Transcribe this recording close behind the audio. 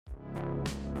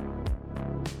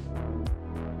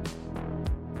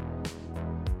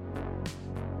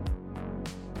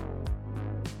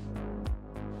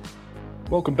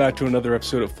Welcome back to another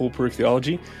episode of Foolproof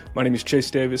Theology. My name is Chase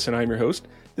Davis, and I'm your host.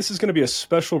 This is going to be a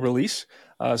special release.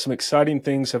 Some exciting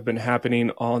things have been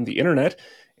happening on the internet,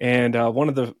 and one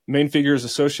of the main figures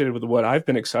associated with what I've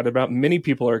been excited about, many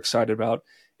people are excited about,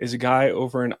 is a guy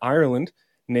over in Ireland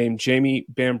named Jamie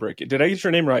Bambrick. Did I get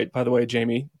your name right, by the way,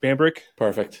 Jamie? Bambrick?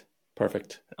 Perfect.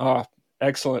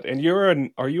 Excellent.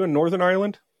 And are you in Northern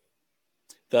Ireland?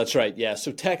 That's right, yeah.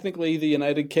 So technically the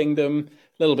United Kingdom,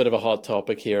 a little bit of a hot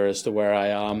topic here as to where I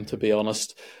am, to be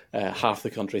honest. Half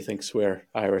the country thinks we're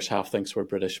Irish, half thinks we're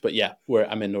British. But yeah,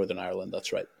 I'm in Northern Ireland,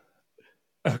 that's right.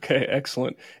 Okay,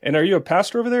 excellent. And are you a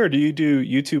pastor over there, or do you do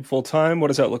YouTube full-time? What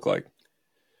does that look like?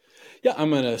 Yeah,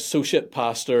 I'm an associate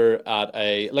pastor at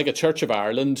a Church of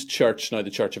Ireland church. Now, the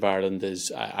Church of Ireland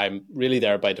I'm really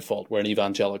there by default. We're an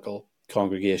evangelical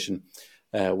congregation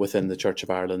within the Church of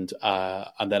Ireland.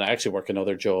 And then I actually work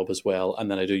another job as well.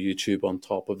 And then I do YouTube on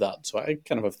top of that. So I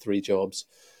kind of have three jobs,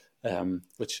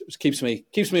 which keeps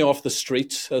me off the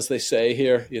streets, as they say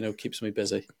here, keeps me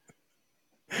busy.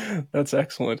 That's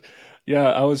excellent. Yeah,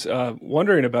 I was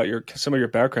wondering about some of your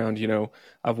background.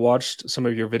 I've watched some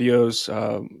of your videos.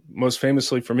 Most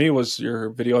famously for me was your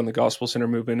video on the Gospel Center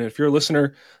movement. And if you're a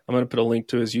listener, I'm going to put a link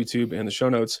to his YouTube in the show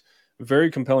notes.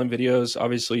 Very compelling videos.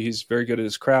 Obviously, he's very good at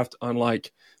his craft,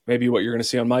 unlike maybe what you're going to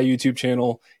see on my YouTube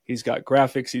channel. He's got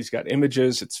graphics, he's got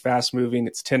images, it's fast moving,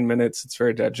 it's 10 minutes, it's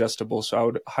very digestible. So I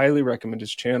would highly recommend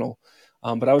his channel.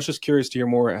 But I was just curious to hear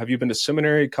more. Have you been to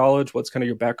seminary, college? What's kind of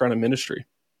your background in ministry?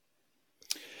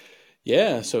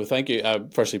 Yeah, so thank you. I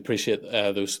firstly appreciate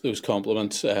those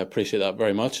compliments. Appreciate that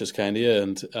very much. It's kind of you,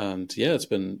 and yeah, it's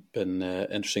been an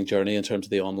interesting journey in terms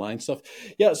of the online stuff.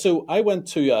 Yeah, so I went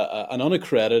to an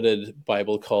unaccredited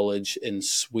Bible college in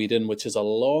Sweden, which is a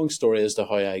long story as to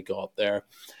how I got there.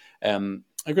 I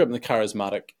grew up in the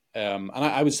charismatic, and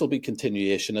I would still be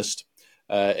continuationist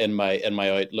in my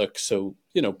outlook. So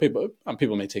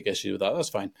people may take issue with that. That's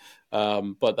fine.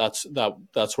 But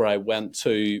that's where I went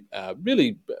to.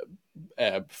 Really.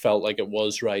 Felt like it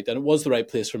was right, and it was the right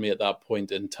place for me at that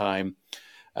point in time.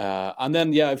 And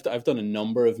then, yeah, I've done a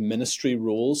number of ministry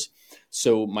roles.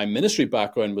 So my ministry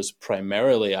background was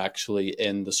primarily actually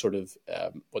in the sort of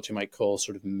what you might call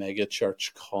sort of mega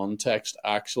church context.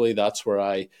 Actually, that's where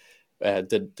I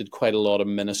did quite a lot of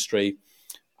ministry.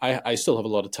 I still have a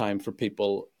lot of time for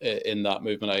people in that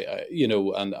movement.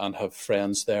 And have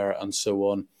friends there and so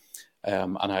on.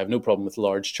 And I have no problem with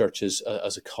large churches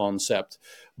as a concept,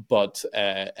 but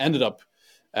ended up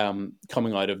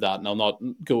coming out of that. And I'll not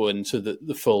go into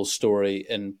the full story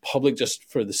in public just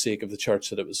for the sake of the church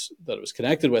that it was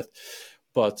connected with,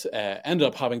 but ended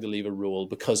up having to leave a role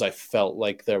because I felt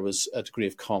like there was a degree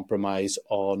of compromise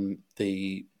on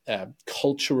the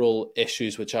cultural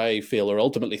issues, which I feel are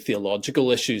ultimately theological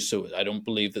issues. So I don't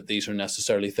believe that these are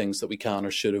necessarily things that we can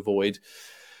or should avoid.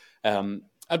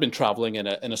 I'd been traveling in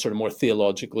a sort of more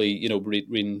theologically,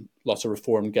 reading lots of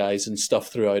Reformed guys and stuff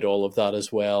throughout all of that as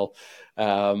well.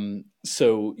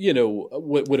 So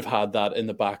would have had that in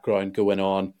the background going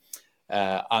on,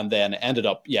 and then ended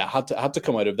up, had to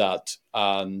come out of that.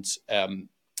 And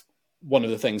one of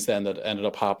the things then that ended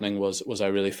up happening was I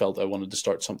really felt I wanted to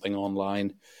start something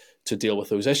online to deal with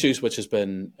those issues, which has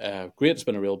been great. It's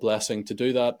been a real blessing to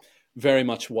do that. Very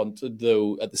much wanted,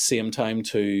 though, at the same time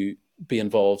to be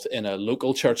involved in a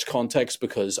local church context,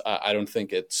 because I don't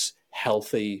think it's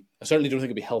healthy. I certainly don't think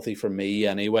it'd be healthy for me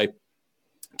anyway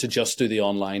to just do the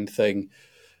online thing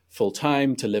full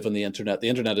time, to live on the internet. The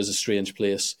internet is a strange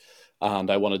place, and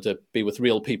I wanted to be with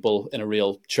real people in a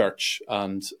real church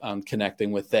and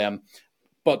connecting with them.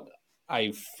 But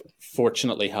I've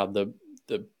fortunately had the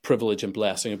privilege and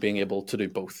blessing of being able to do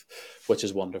both, which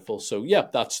is wonderful. So yeah,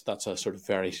 that's a sort of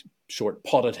very short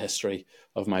potted history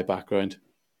of my background.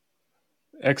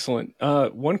 Excellent.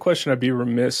 One question I'd be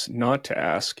remiss not to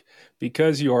ask,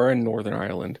 because you are in Northern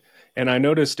Ireland, and I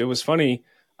noticed it was funny.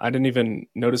 I didn't even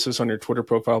notice this on your Twitter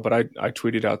profile, but I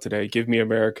tweeted out today, "Give me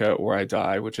America or I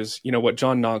die," which is, what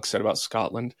John Knox said about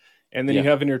Scotland. And then you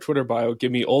have in your Twitter bio,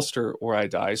 "Give me Ulster or I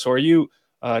die." So are you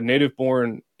native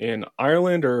born in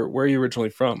Ireland, or where are you originally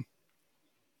from?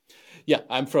 Yeah,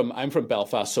 I'm from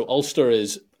Belfast. So Ulster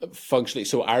is functionally,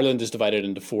 so Ireland is divided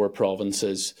into 4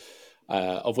 provinces.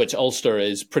 Of which Ulster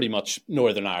is pretty much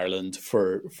Northern Ireland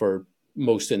for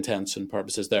most intents and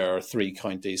purposes. There are 3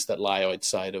 counties that lie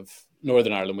outside of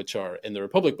Northern Ireland, which are in the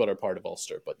Republic but are part of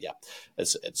Ulster. But yeah,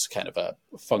 it's kind of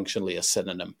functionally a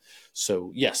synonym.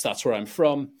 So yes, that's where I'm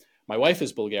from. My wife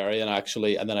is Bulgarian,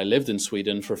 actually, and then I lived in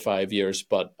Sweden for 5 years.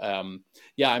 But I'm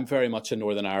very much a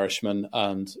Northern Irishman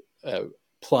and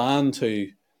plan to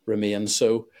remain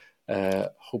so.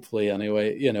 hopefully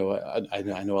anyway. I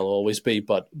know I'll always be,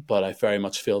 but I very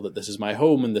much feel that this is my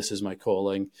home and this is my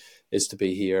calling, is to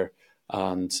be here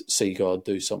and see God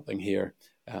do something here.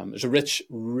 There's a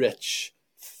rich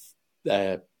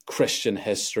Christian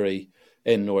history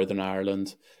in Northern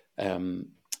Ireland.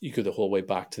 You go the whole way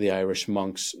back to the Irish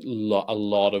monks. A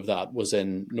lot of that was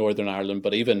in Northern Ireland,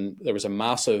 but even there was a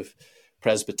massive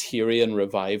Presbyterian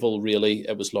revival, really.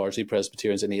 It was largely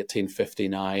Presbyterians in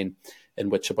 1859, in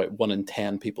which about 1 in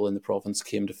 10 people in the province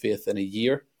came to faith in a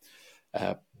year.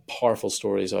 Powerful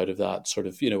stories out of that sort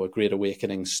of, a Great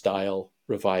Awakening style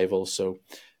revival. So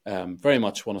very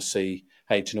much want to see,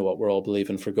 hey, do you know what? We're all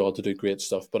believing for God to do great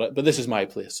stuff. But this is my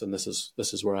place, and this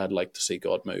is where I'd like to see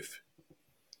God move.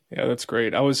 Yeah, that's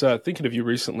great. I was thinking of you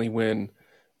recently when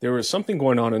there was something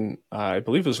going on in, I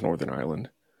believe it was Northern Ireland,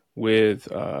 with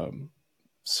a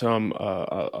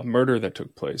murder that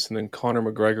took place. And then Conor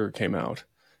McGregor came out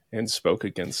and spoke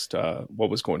against what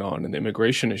was going on and the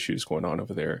immigration issues going on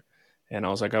over there. And I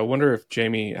was like, I wonder if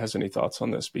Jamie has any thoughts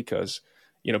on this, because,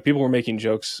 people were making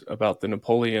jokes about the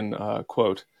Napoleon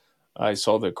quote, I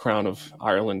saw the crown of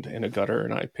Ireland in a gutter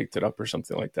and I picked it up, or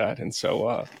something like that. And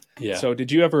so, So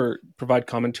did you ever provide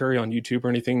commentary on YouTube or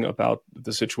anything about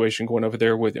the situation going over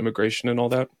there with immigration and all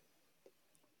that?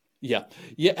 Yeah.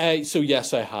 So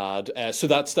yes, I had. So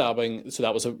that stabbing, so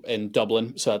that was in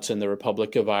Dublin. So that's in the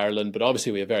Republic of Ireland. But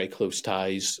obviously we have very close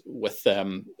ties with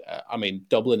them.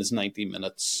 Dublin is 90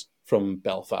 minutes from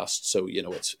Belfast. So,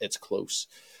 it's close.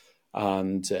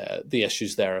 And the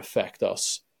issues there affect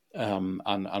us.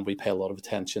 And we pay a lot of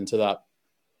attention to that.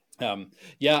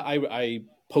 I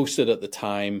posted at the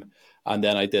time, and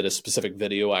then I did a specific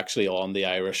video actually on the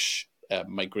Irish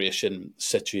migration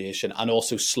situation, and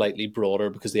also slightly broader,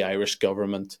 because the Irish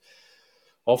government,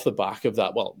 off the back of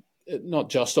that, well, not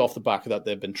just off the back of that,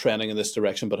 they've been trending in this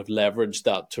direction, but have leveraged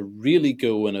that to really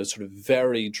go in a sort of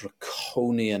very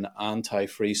draconian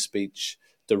anti-free speech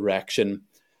direction.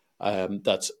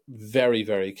 That's very,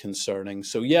 very concerning.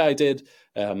 So yeah, I did.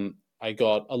 I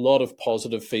got a lot of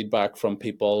positive feedback from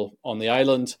people on the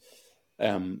island.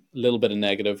 A little bit of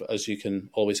negative, as you can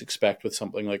always expect with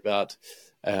something like that.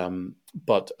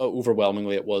 But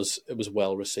overwhelmingly, it was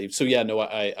well received. So yeah, no,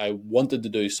 I wanted to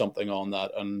do something on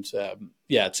that, and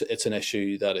it's an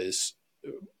issue that is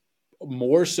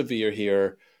more severe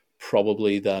here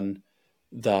probably than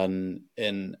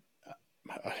in.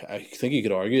 I think you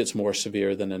could argue it's more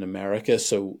severe than in America.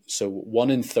 So 1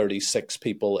 in 36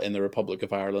 people in the Republic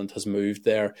of Ireland has moved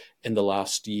there in the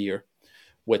last year,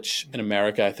 which in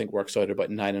America I think works out at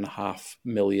about 9.5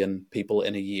 million people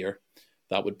in a year.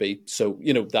 That would be. So,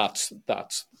 that's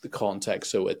the context.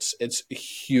 So it's a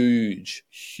huge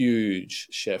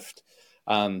shift,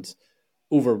 and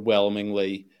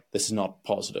overwhelmingly this is not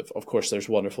positive. Of course, there's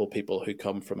wonderful people who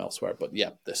come from elsewhere, but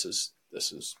yeah, this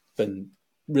has been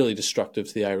really destructive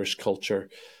to the Irish culture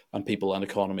and people and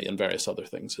economy and various other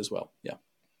things as well. Yeah.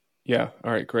 Yeah.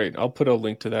 All right, great. I'll put a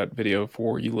link to that video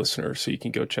for you listeners so you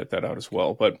can go check that out as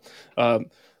well. But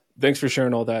thanks for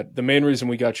sharing all that. The main reason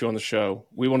we got you on the show,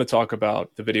 we want to talk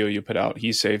about the video you put out,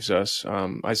 He Saves Us.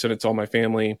 I sent it to all my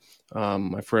family.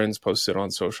 My friends posted it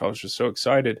on social. I was just so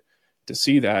excited to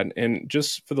see that. And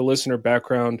just for the listener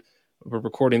background, we're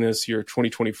recording this year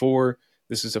 2024.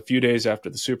 This is a few days after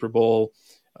the Super Bowl,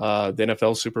 the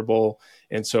NFL Super Bowl.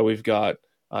 And so we've got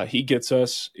He Gets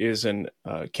Us is an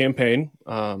campaign,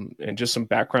 and just some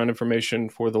background information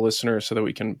for the listener so that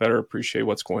we can better appreciate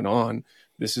what's going on.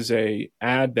 This is a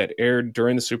ad that aired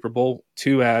during the Super Bowl,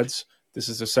 2 ads. This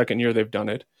is the second year they've done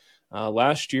it.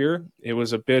 Last year, it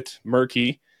was a bit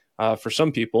murky for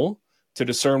some people to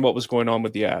discern what was going on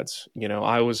with the ads.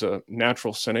 I was a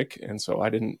natural cynic, and so I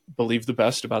didn't believe the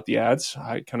best about the ads.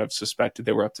 I kind of suspected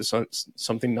they were up to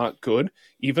something not good,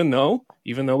 even though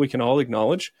we can all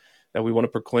acknowledge that we want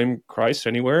to proclaim Christ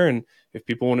anywhere. And if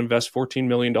people want to invest $14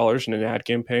 million in an ad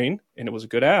campaign, and it was a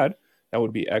good ad, that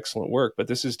would be excellent work. But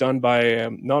this is done by a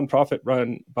nonprofit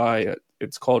run by,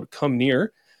 it's called Come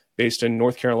Near, based in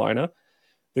North Carolina.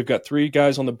 They've got 3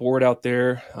 guys on the board out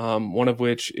there, one of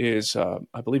which is,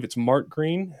 I believe it's Mark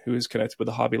Green, who is connected with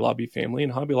the Hobby Lobby family.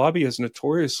 And Hobby Lobby has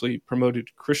notoriously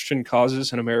promoted Christian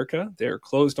causes in America. They're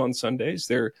closed on Sundays.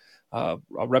 They're a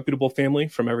reputable family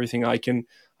from everything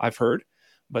I've heard.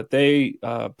 But they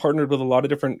partnered with a lot of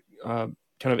different kind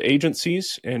of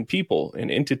agencies and people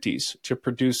and entities to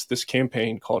produce this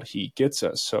campaign called He Gets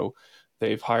Us. So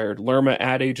they've hired Lerma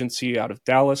Ad Agency out of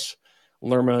Dallas.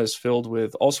 Lerma is filled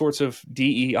with all sorts of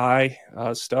DEI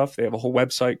stuff. They have a whole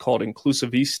website called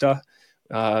Inclusivista,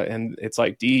 and it's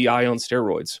like DEI on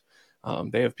steroids.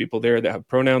 They have people there that have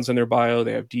pronouns in their bio.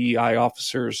 They have DEI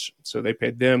officers, so they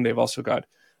paid them. They've also got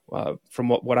From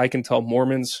what I can tell,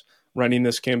 Mormons running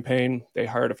this campaign. They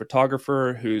hired a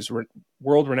photographer who's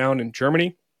world renowned in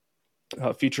Germany,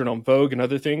 featured on Vogue and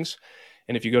other things.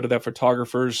 And if you go to that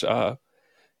photographer's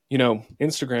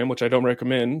Instagram, which I don't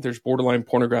recommend, there's borderline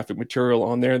pornographic material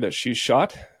on there that she's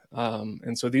shot.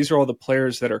 And so these are all the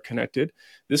players that are connected.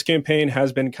 This campaign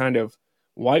has been kind of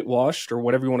whitewashed, or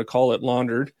whatever you want to call it,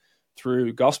 laundered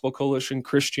through Gospel Coalition,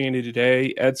 Christianity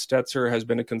Today. Ed Stetzer has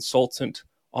been a consultant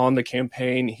on the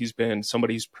campaign. He's been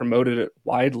somebody who's promoted it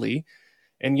widely.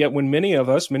 And yet when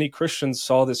many Christians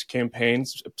saw this campaign,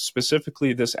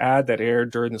 specifically this ad that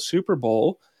aired during the Super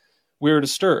Bowl, we were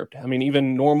disturbed. I mean,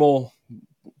 even normal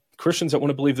Christians that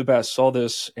want to believe the best saw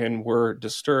this and were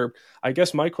disturbed. I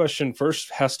guess my question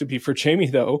first has to be for Jamie,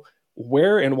 though.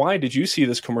 Where and why did you see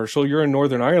this commercial? You're in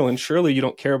Northern Ireland. Surely you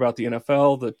don't care about the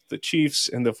NFL, the Chiefs,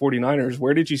 and the 49ers.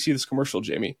 Where did you see this commercial,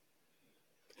 Jamie?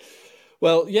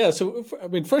 Well, yeah. So, I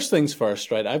mean, first things first,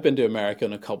 right? I've been to America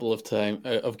on a couple of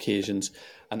occasions,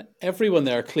 and everyone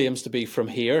there claims to be from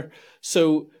here.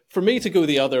 So, for me to go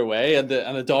the other way and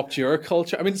adopt your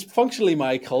culture, I mean, it's functionally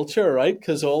my culture, right?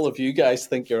 Because all of you guys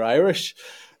think you're Irish.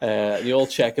 You all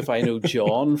check if I know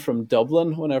John from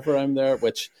Dublin whenever I'm there,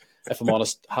 which, if I'm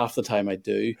honest, half the time I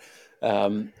do.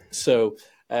 That's part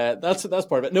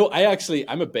of it. No,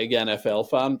 I'm a big NFL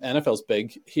fan. NFL's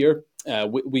big here.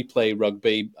 We play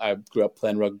rugby. I grew up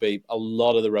playing rugby. A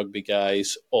lot of the rugby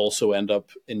guys also end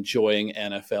up enjoying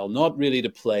NFL. Not really to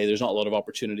play. There's not a lot of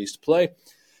opportunities to play,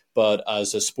 but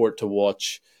as a sport to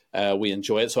watch, we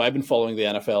enjoy it. So I've been following the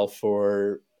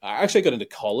NFL I actually got into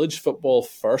college football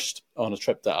first on a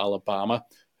trip to Alabama,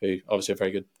 who obviously a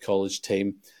very good college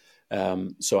team.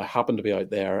 So I happened to be out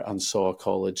there and saw a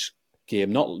college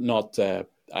game.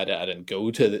 I didn't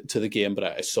go to the game, but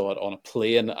I saw it on a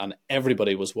plane, and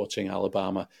everybody was watching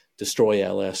Alabama destroy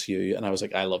LSU. And I was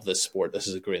like, I love this sport. This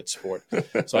is a great sport.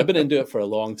 So I've been into it for a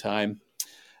long time.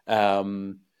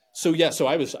 So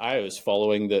I was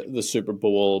following the Super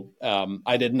Bowl.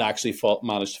 I didn't actually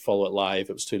manage to follow it live.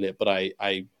 It was too late, but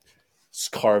I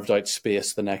carved out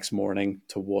space the next morning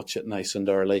to watch it nice and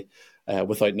early,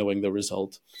 without knowing the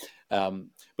result. But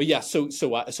yeah, so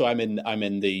I'm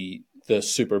in the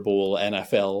Super Bowl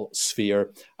NFL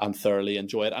sphere and thoroughly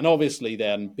enjoy it. And obviously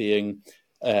then being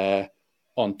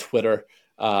on Twitter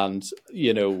and,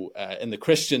 in the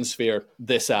Christian sphere,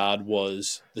 this ad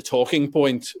was the talking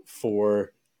point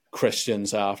for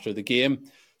Christians after the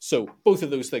game. So both of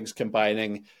those things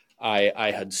combining,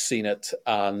 I had seen it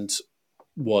and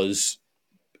was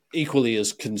equally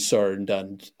as concerned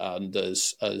and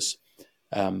as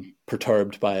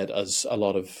perturbed by it as a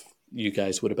lot of you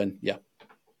guys would have been.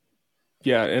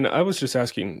 Yeah, and I was just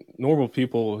asking normal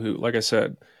people who, like I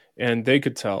said, and they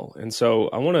could tell. And so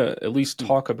I want to at least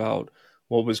talk about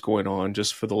what was going on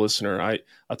just for the listener. I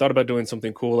thought about doing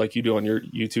something cool like you do on your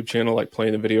YouTube channel, like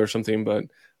playing the video or something, but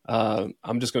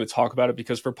I'm just going to talk about it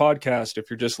because for podcast, if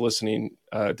you're just listening,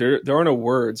 there are no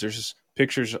words. There's just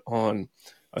pictures on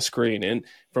a screen. And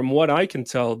from what I can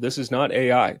tell, this is not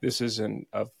AI. This is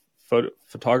a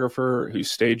photographer who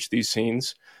staged these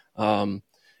scenes.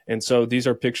 And so these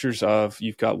are pictures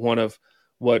you've got one of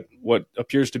what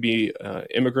appears to be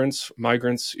immigrants,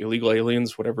 migrants, illegal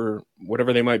aliens, whatever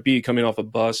they might be, coming off a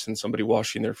bus and somebody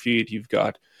washing their feet. You've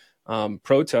got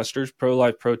protesters,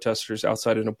 pro-life protesters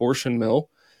outside an abortion mill.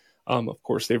 Of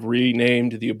course, they've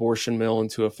renamed the abortion mill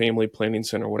into a family planning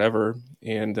center, whatever.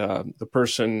 And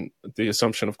the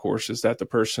assumption, of course, is that the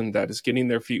person that is getting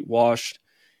their feet washed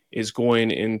is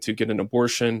going in to get an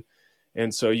abortion.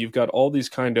 And so you've got all these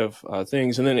kind of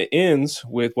things. And then it ends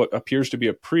with what appears to be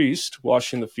a priest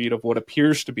washing the feet of what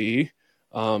appears to be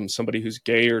somebody who's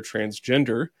gay or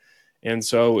transgender. And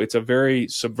so it's a very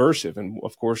subversive. And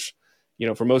of course,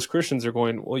 for most Christians, they're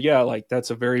going, well, yeah, like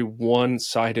that's a very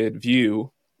one-sided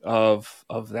view of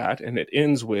that. And it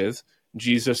ends with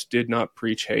Jesus did not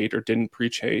preach hate or didn't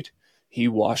preach hate. He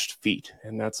washed feet.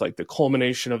 And that's like the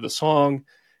culmination of the song.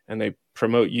 And they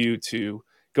promote you to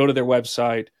go to their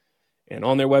website. And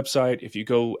on their website, if you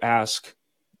go ask,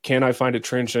 can I find a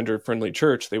transgender-friendly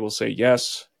church? They will say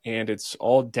yes. And it's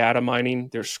all data mining.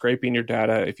 They're scraping your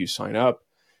data if you sign up.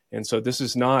 And so this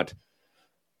is not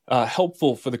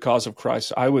helpful for the cause of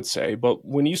Christ, I would say. But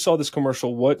when you saw this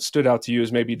commercial, what stood out to you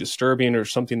as maybe disturbing or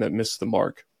something that missed the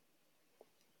mark?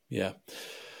 Yeah.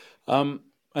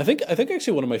 I think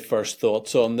actually one of my first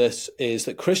thoughts on this is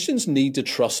that Christians need to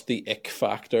trust the ick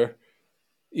factor.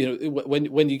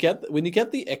 When you get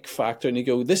the ick factor and you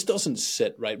go, this doesn't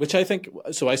sit right, which I think,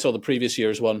 so I saw the previous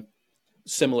year's one,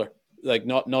 similar, like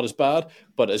not as bad,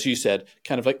 but as you said,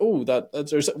 kind of like, oh,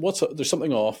 there's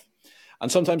something off.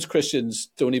 And sometimes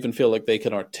Christians don't even feel like they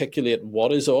can articulate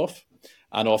what is off.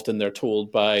 and often they're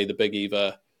told by the big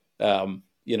Eva,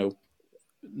 you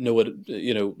know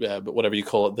it, but whatever you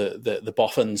call it, the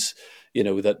boffins,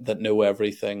 that know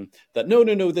everything. That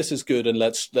no, this is good, and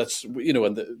let's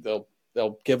and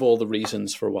they'll give all the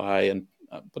reasons for why, and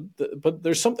but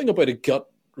there's something about a gut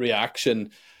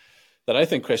reaction that I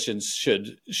think Christians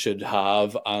should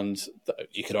have, and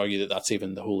you could argue that that's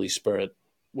even the Holy Spirit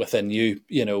within you,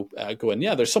 going,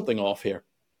 yeah, there's something off here.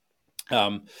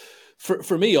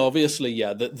 For me, obviously,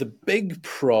 yeah, the big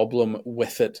problem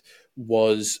with it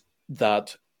was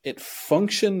that it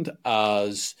functioned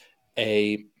as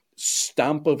a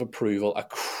stamp of approval, a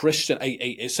Christian,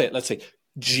 let's say,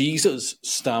 Jesus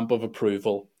stamp of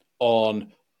approval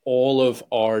on all of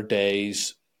our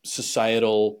days,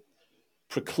 societal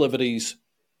proclivities,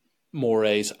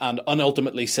 mores, and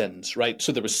ultimately sins, right?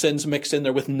 So there was sins mixed in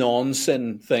there with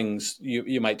non-sin things,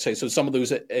 you might say. So some of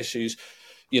those issues,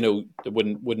 there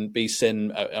wouldn't be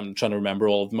sin. I'm trying to remember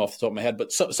all of them off the top of my head,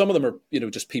 but some of them are,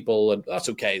 just people, and that's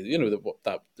okay.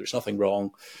 That there's nothing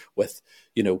wrong with,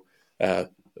 there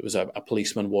was a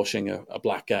policeman washing a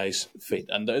black guy's feet,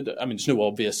 and there's no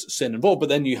obvious sin involved. But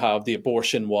then you have the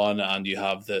abortion one, and you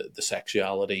have the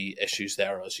sexuality issues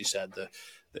there, as you said.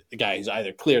 The guy is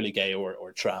either clearly gay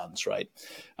or trans, right?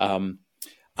 And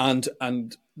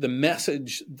the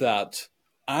message that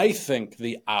I think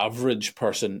the average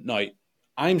person now.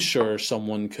 I'm sure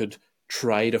someone could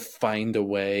try to find a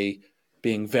way,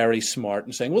 being very smart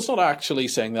and saying, well, it's not actually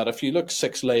saying that. If you look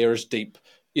 6 layers deep,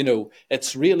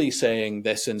 it's really saying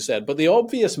this instead. But the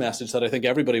obvious message that I think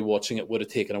everybody watching it would have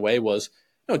taken away was,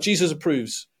 no, Jesus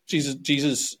approves.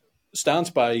 Jesus stands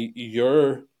by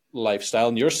your lifestyle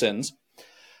and your sins.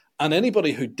 And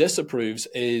anybody who disapproves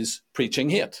is preaching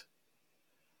hate.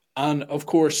 And of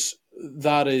course,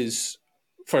 that is...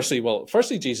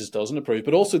 Firstly, Jesus doesn't approve,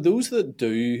 but also those that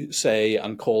do say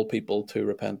and call people to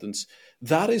repentance,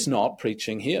 that is not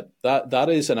preaching hate. That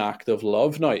is an act of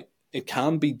love. Now, it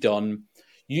can be done.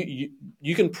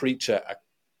 You can preach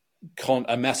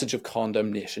a message of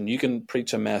condemnation. You can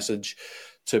preach a message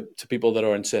to people that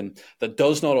are in sin that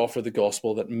does not offer the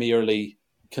gospel, that merely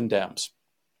condemns.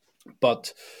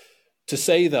 But to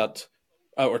say that,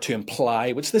 or to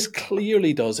imply, which this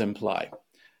clearly does imply,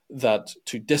 that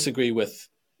to disagree with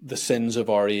the sins of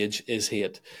our age is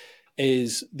hate,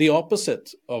 is the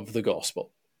opposite of the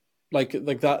gospel. Like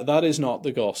that is not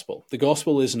the gospel. The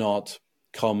gospel is not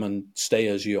come and stay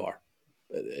as you are.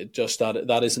 It just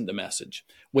that isn't the message,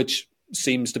 which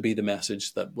seems to be the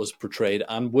message that was portrayed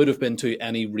and would have been to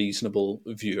any reasonable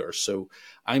viewer. So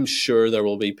I'm sure there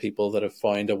will be people that have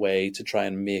found a way to try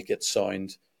and make it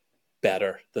sound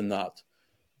better than that.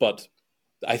 But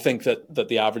I think that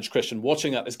the average Christian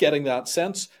watching that is getting that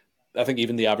sense. I think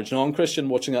even the average non-Christian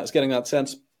watching that is getting that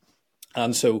sense.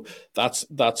 And so that's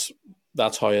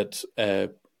how it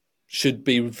should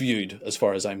be viewed as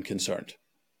far as I'm concerned.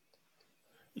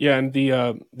 Yeah, and the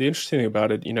interesting thing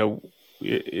about it,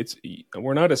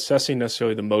 we're not assessing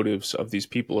necessarily the motives of these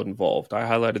people involved. I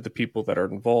highlighted the people that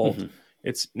are involved. Mm-hmm.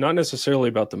 It's not necessarily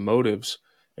about the motives.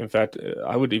 In fact,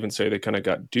 I would even say they kind of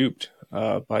got duped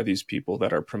by these people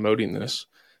that are promoting this.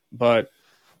 But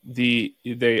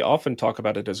they often talk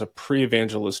about it as a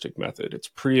pre-evangelistic method. It's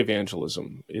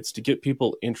pre-evangelism. It's to get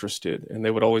people interested. And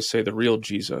they would always say the real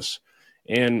Jesus.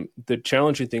 And the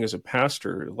challenging thing as a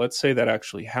pastor, let's say that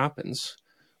actually happens.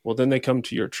 Well, then they come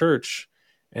to your church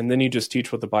and then you just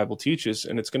teach what the Bible teaches.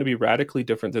 And it's going to be radically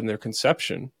different than their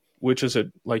conception, which is,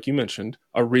 like you mentioned,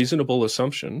 a reasonable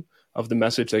assumption of the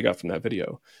message they got from that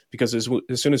video. Because as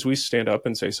soon as we stand up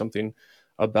and say something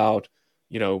about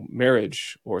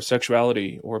marriage or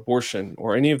sexuality or abortion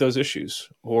or any of those issues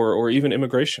or even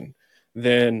immigration,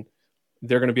 then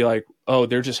they're going to be like, oh,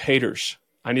 they're just haters.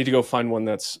 I need to go find one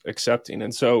that's accepting.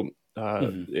 And so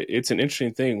it's an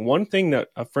interesting thing. One thing that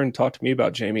a friend talked to me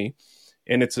about, Jamie,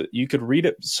 and you could read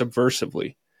it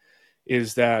subversively,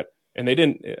 is that, and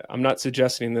I'm not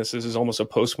suggesting this is almost a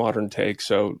postmodern take,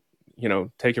 so,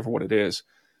 take it for what it is.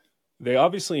 They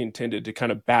obviously intended to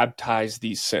kind of baptize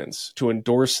these sins, to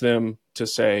endorse them, to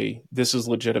say this is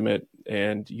legitimate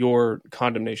and your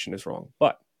condemnation is wrong.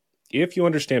 But if you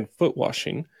understand foot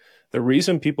washing, the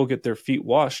reason people get their feet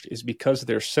washed is because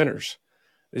they're sinners,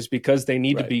 is because they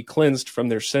need to be cleansed from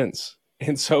their sins.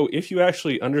 And so if you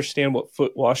actually understand what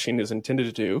foot washing is intended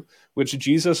to do, which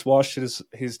Jesus washed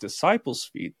his disciples'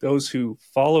 feet, those who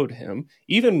followed him,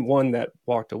 even one that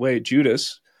walked away,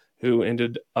 Judas, who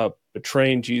ended up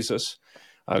betraying Jesus,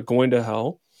 going to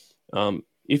hell.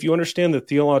 If you understand the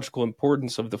theological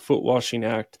importance of the foot washing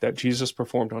act that Jesus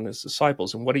performed on his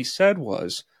disciples, and what he said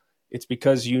was, it's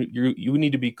because you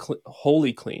need to be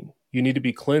wholly clean. You need to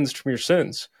be cleansed from your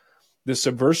sins. the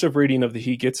subversive reading of the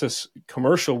He Gets Us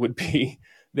commercial would be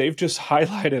they've just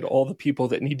highlighted all the people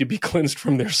that need to be cleansed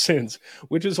from their sins,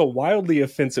 which is a wildly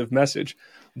offensive message.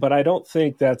 But I don't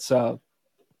think that's, I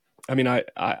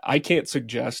can't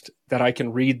suggest that I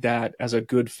can read that as a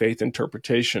good faith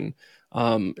interpretation.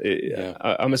 I'm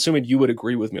assuming you would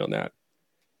agree with me on that.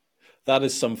 That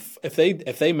is some. If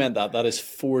they meant that, that is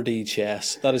 4D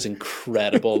chess. That is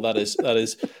incredible. that is.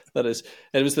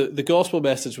 It was the gospel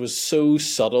message was so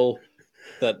subtle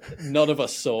that none of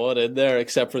us saw it in there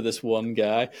except for this one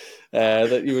guy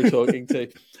that you were talking to.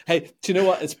 Hey, do you know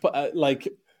what? It's like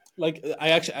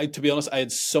I to be honest, I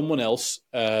had someone else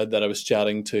that I was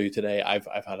chatting to today. I've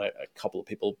had a couple of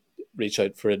people reach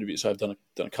out for interviews, so I've done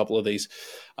a couple of these,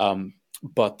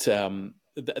 but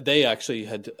they actually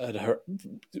had heard,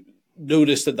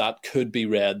 noticed that could be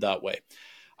read that way.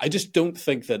 I just don't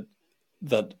think that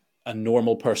a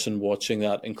normal person watching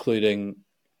that, including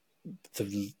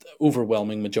the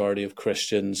overwhelming majority of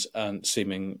Christians, and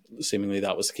seemingly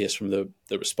that was the case from the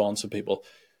response of people,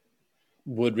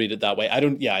 would read it that way. I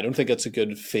don't think it's a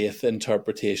good faith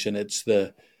interpretation. It's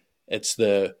the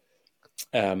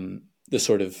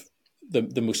sort of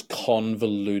the most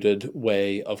convoluted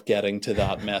way of getting to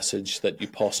that message that you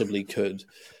possibly could.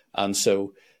 And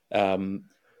so I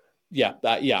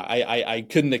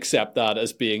couldn't accept that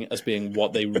as being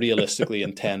what they realistically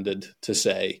intended to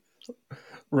say.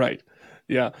 Right.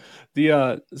 Yeah.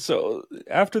 So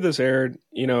after this aired,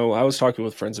 I was talking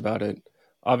with friends about it.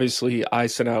 Obviously, I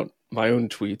sent out my own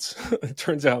tweets. It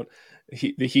turns out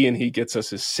the He Gets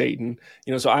Us is Satan.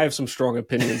 So I have some strong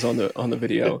opinions on the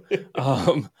video.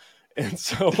 And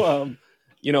so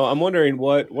I'm wondering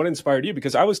what inspired you,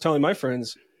 because I was telling my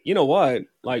friends, you know what?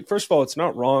 Like, first of all, it's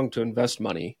not wrong to invest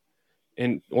money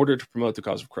in order to promote the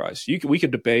cause of Christ. We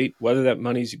could debate whether that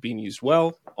money is being used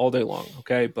well all day long,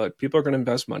 okay? But people are going to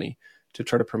invest money to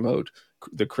try to promote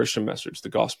the Christian message, the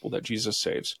gospel that Jesus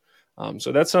saves.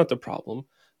 So that's not the problem.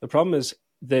 The problem is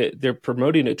that they're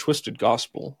promoting a twisted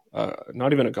gospel,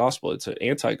 not even a gospel. It's an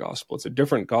anti-gospel. It's a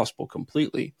different gospel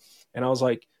completely. And I was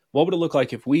like, what would it look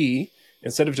like if we,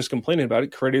 instead of just complaining about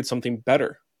it, created something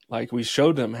better? Like, we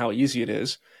showed them how easy it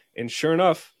is. And sure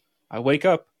enough, I wake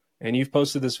up and you've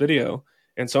posted this video.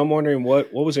 And so I'm wondering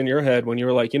what was in your head when you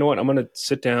were like, you know what, I'm going to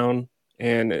sit down,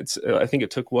 and I think it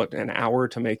took an hour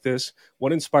to make this.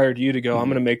 What inspired you to go, I'm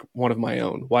going to make one of my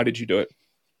own? Why did you do it?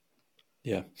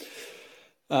 Yeah.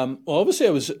 Well, obviously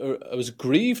I was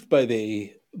grieved by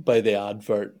the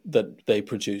advert that they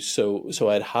produced. So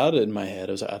I'd had it in my head,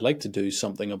 I'd like to do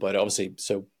something about it. Obviously,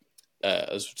 so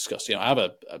as discussed, I have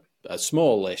a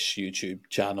smallish YouTube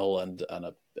channel and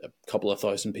a couple of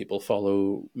thousand people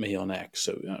follow me on X.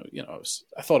 So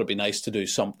I thought it'd be nice to do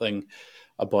something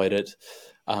about it,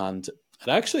 and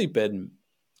I'd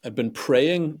been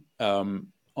praying it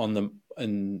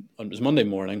was Monday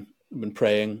morning. I've been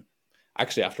praying.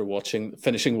 Actually, after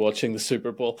finishing watching the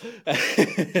Super Bowl,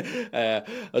 I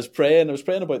was praying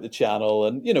about the channel,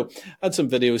 and I had some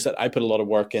videos that I put a lot of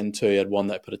work into. I had one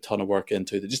that I put a ton of work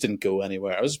into that just didn't go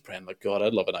anywhere. I was praying, like, God,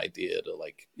 I'd love an idea to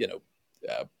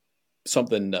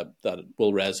something that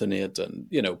will resonate, and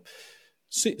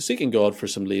seeking God for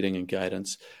some leading and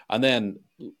guidance. And then,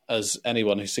 as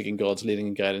anyone who's seeking God's leading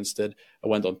and guidance did, I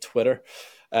went on Twitter,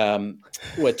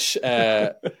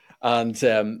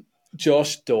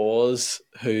 Josh Dawes,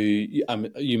 who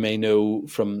you may know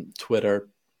from Twitter,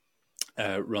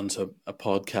 runs a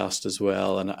podcast as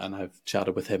well, and I've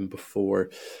chatted with him before.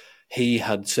 He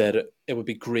had said it would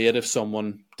be great if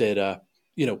someone did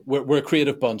we're a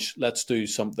creative bunch. Let's do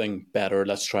something better.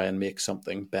 Let's try and make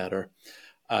something better.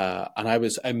 And I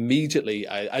was immediately,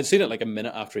 I'd seen it like a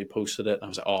minute after he posted it, and I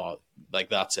was like, oh, like,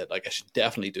 that's it. Like, I should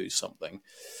definitely do something.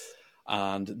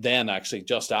 And then actually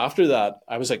just after that,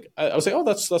 I was like, oh,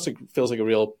 that's feels like a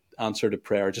real answer to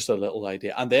prayer, just a little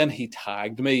idea. And then he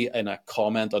tagged me in a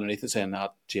comment underneath it saying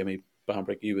that, Jamie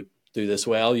Bambrick, you would do this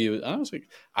well. And I was like,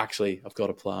 actually, I've got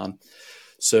a plan.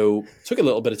 So it took a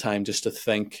little bit of time just to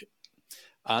think.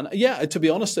 And yeah, to be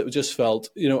honest, it just felt,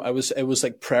 it was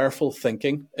like prayerful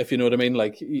thinking, if you know what I mean.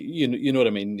 Like, you know what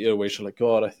I mean? Where you're like,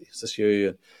 God, is this you?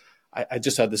 And I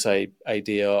just had this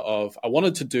idea of, I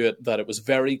wanted to do it that it was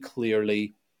very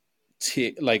clearly,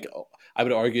 like, I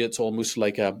would argue it's almost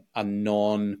like a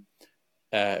non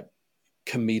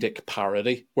comedic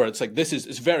parody, where it's like,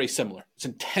 it's very similar. It's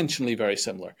intentionally very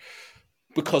similar,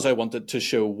 because I wanted to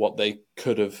show what they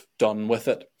could have done with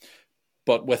it,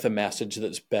 but with a message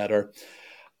that's better.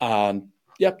 And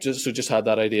just had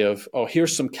that idea of, oh,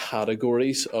 here's some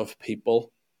categories of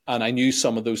people. And I knew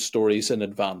some of those stories in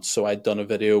advance. So I'd done a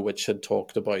video which had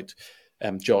talked about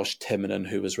Josh Timonen,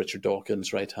 who was Richard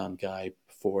Dawkins' right-hand guy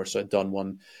before. So I'd done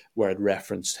one where I'd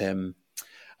referenced him.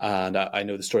 And I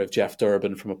know the story of Jeff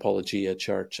Durbin from Apologia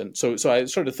Church. And so I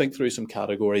sort of think through some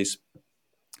categories.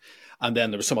 And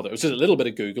then there was some other, it was just a little bit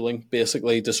of Googling,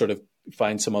 basically, to sort of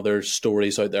find some other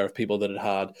stories out there of people that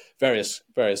had various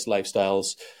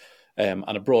lifestyles and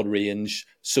a broad range,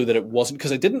 so that it wasn't,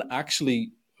 because I didn't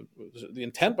actually, the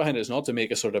intent behind it is not to make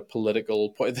a sort of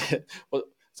political point. Well,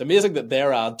 it's amazing that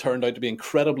their ad turned out to be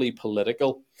incredibly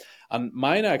political. And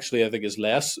mine actually, I think, is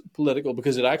less political,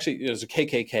 because it actually, there's a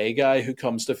KKK guy who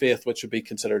comes to faith, which would be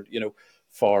considered,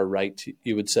 far right,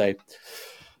 you would say.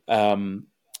 So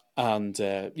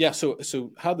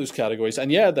had those categories.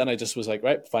 And then I just was like,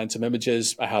 right, find some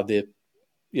images. I had the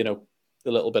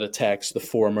little bit of text, the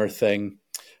former thing.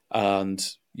 And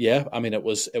it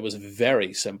was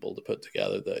very simple to put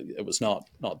together. It was not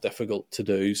difficult to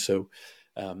do. So,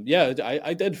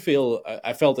 I did feel,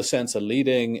 I felt a sense of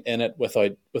leading in it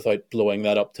without blowing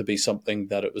that up to be something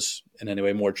that it was in any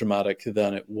way more dramatic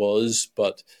than it was.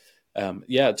 But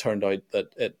it turned out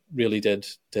that it really did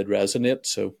resonate.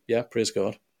 So praise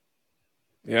God.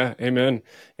 Yeah, amen.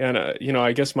 And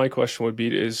I guess my question would be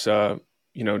are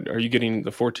you getting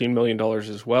the $14 million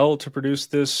as well to produce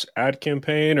this ad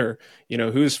campaign, or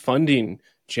who's funding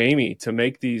Jamie to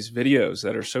make these videos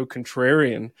that are so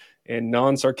contrarian and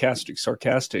non-sarcastic,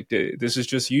 sarcastic? This is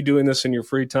just you doing this in your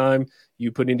free time,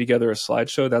 you putting together a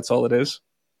slideshow. That's all it is.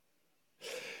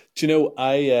 Do you know,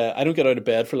 I don't get out of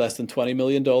bed for less than $20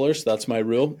 million. That's my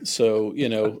rule. So,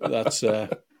 that's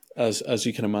as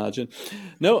you can imagine.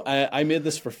 No, I made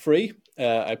this for free.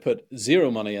 I put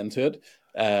zero money into it.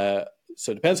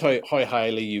 So it depends how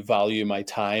highly you value my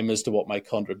time as to what my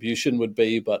contribution would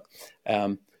be. But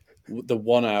the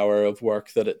 1 hour of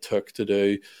work that it took to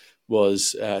do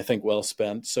was, I think, well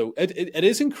spent. So it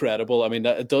is incredible. I mean,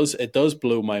 it does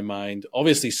blow my mind.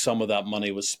 Obviously, some of that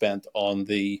money was spent on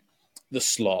the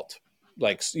slot,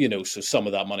 so some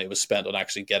of that money was spent on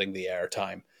actually getting the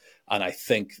airtime. And I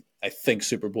think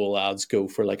Super Bowl ads go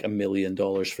for like $1 million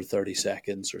for 30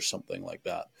 seconds or something like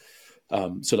that.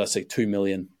 So let's say 2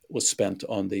 million was spent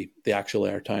on the actual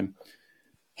airtime.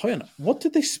 What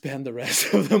did they spend the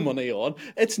rest of the money on?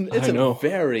 It's a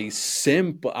very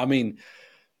simple. I mean,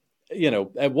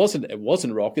 it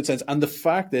wasn't rocket science. And the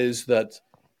fact is that,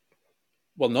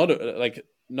 well,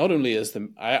 not only is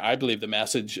I believe the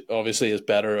message obviously is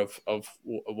better of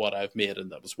what I've made,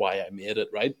 and that was why I made it,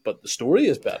 right? But the story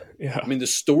is better. Yeah. I mean, the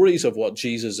stories of what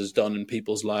Jesus has done in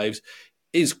people's lives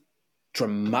is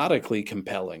dramatically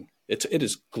compelling. It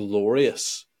is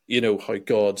glorious, how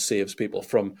God saves people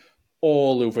from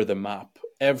all over the map,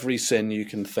 every sin you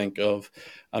can think of,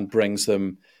 and brings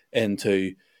them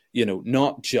into,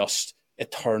 not just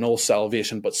eternal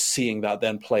salvation, but seeing that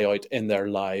then play out in their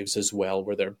lives as well,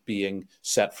 where they're being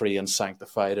set free and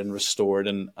sanctified and restored.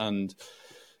 And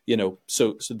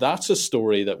so that's a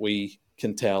story that we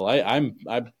can tell. I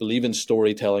believe in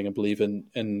storytelling. I believe in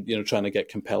trying to get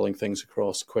compelling things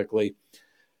across quickly.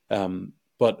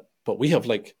 But we have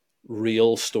like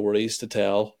real stories to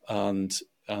tell, and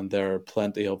there are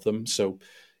plenty of them. So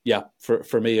yeah,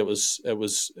 for me, it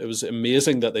was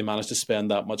amazing that they managed to spend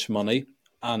that much money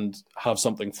and have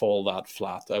something fall that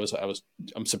flat.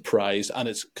 I'm surprised, and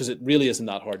it's because it really isn't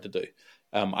that hard to do.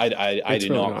 I do really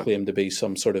not claim to be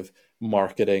some sort of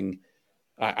marketing.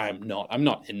 I'm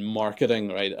not in marketing,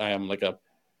 right? I am like a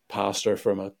pastor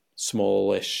from a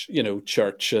smallish,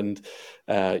 church, and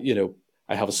I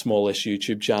have a smallish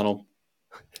YouTube channel.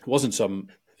 It wasn't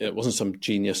some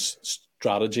genius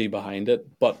strategy behind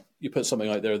it, but you put something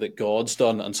out there that God's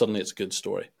done, and suddenly it's a good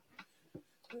story.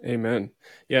 Amen.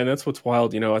 Yeah, and that's what's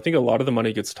wild. I think a lot of the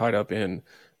money gets tied up in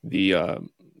the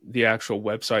actual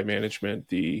website management,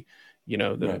 the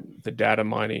data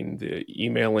mining, the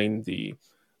emailing,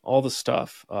 all the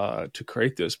stuff to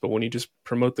create this. But when you just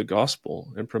promote the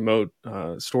gospel and promote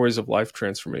stories of life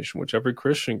transformation, which every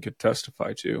Christian could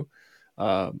testify to,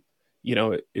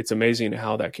 it's amazing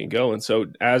how that can go. And so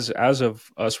as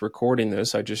of us recording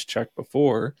this, I just checked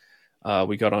before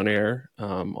we got on air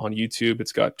on YouTube.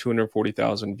 It's got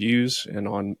 240,000 views, and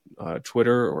on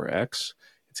Twitter or X,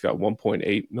 it's got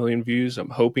 1.8 million views. I'm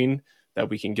hoping that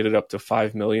we can get it up to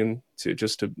 5 million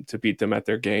to beat them at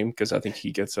their game, because I think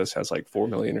He Gets Us has like 4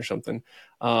 million or something.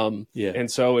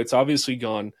 And so it's obviously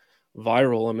gone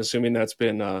viral. I'm assuming that's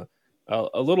been a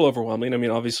little overwhelming. I mean,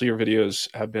 obviously your videos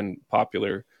have been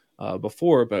popular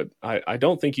before, but I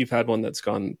don't think you've had one that's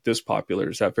gone this popular.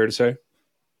 Is that fair to say?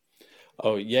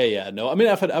 Oh yeah. No, I mean,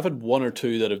 I've had one or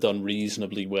two that have done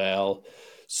reasonably well.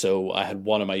 So I had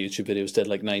one of my YouTube videos did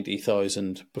like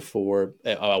 90,000 before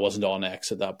I wasn't on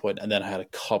X at that point, and then I had a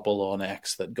couple on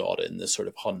X that got in this sort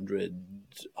of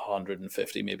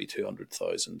 150, maybe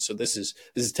 200,000. So this is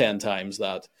 10 times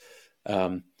that.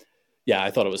 Yeah,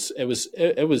 I thought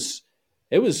it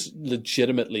was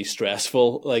legitimately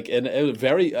stressful, like, and it was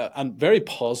very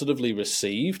positively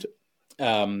received.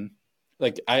 I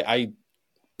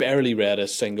barely read a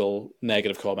single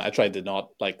negative comment. I tried to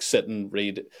not like sit and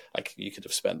read. Like, you could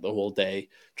have spent the whole day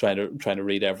trying to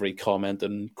read every comment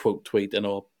and quote tweet and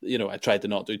all. I tried to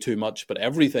not do too much, but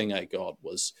everything I got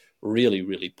was really,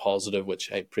 really positive,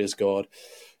 which I praise God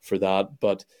for that.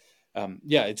 But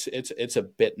yeah, it's a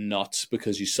bit nuts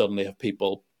because you suddenly have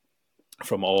people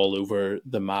from all over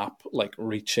the map like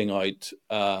reaching out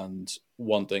and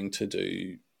wanting to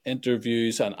do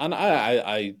interviews, and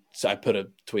I put a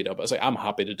tweet up. I was like, I'm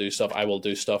happy to do stuff. I will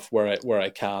do stuff where I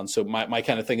can. So my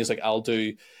kind of thing is like, I'll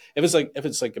do, if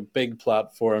it's like a big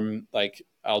platform, like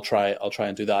I'll try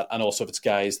and do that. And also if it's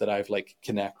guys that I've like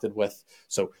connected with,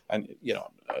 so, and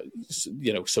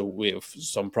so we have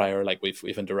some prior, like we've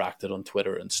interacted on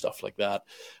Twitter and stuff like that.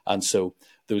 And so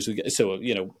there's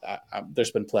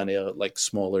been plenty of like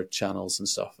smaller channels and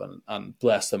stuff, and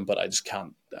bless them, but I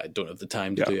don't have the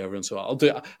time to do everyone. So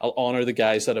I'll honor the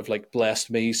guys that have like blessed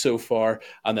me so far,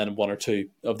 and then one or two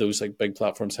of those like big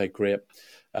platforms say great.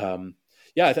 I'm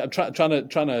trying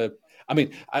to. I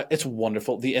mean, it's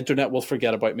wonderful. The internet will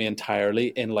forget about me entirely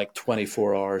in like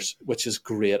 24 hours, which is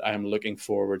great. I am looking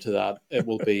forward to that. It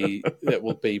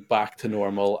will be back to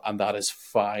normal, and that is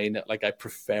fine. Like, I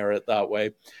prefer it that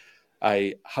way.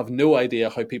 I have no idea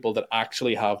how people that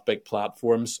actually have big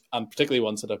platforms, and particularly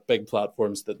ones that have big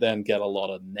platforms that then get a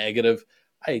lot of negative,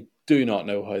 I do not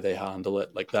know how they handle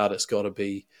it. Like, that has got to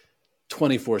be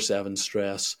 24/7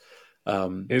 stress.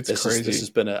 It's crazy. This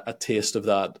has been a taste of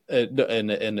that in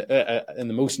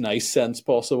the most nice sense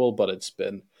possible, but it's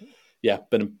been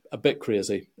a bit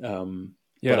crazy.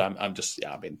 But I'm just,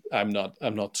 I'm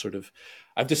not sort of,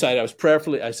 I've decided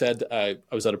I said I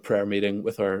was at a prayer meeting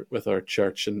with our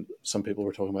church, and some people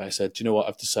were talking about, I said, do you know what,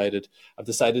 I've decided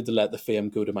to let the fame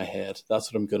go to my head.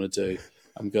 That's what I'm going to do.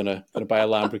 I'm going to buy a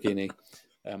Lamborghini.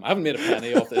 I haven't made a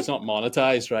penny off it. It's not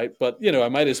monetized, right? But, I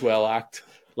might as well act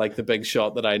like the big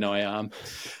shot that I know I am.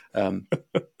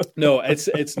 No,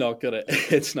 it's not gonna,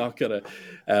 it's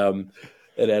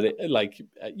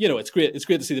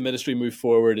great to see the ministry move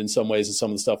forward in some ways, and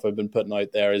some of the stuff I've been putting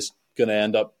out there is going to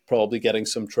end up probably getting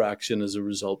some traction as a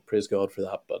result. Praise God for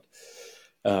that. But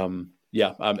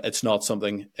it's not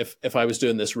something, if I was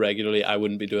doing this regularly, I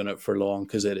wouldn't be doing it for long,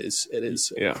 because it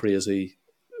is a crazy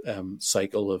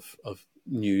cycle of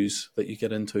news that you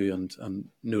get into and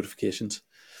notifications.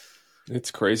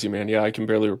 It's crazy, man. Yeah, I can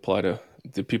barely reply to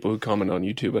the people who comment on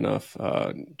YouTube enough,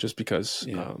 just because,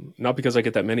 not because I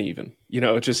get that many even.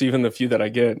 Just even the few that I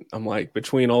get, I'm like,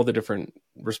 between all the different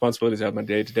responsibilities I have my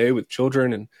day to day with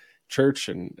children and church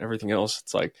and everything else,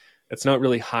 it's like, it's not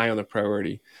really high on the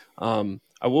priority. I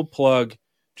will plug,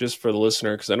 just for the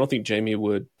listener, because I don't think Jamie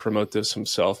would promote this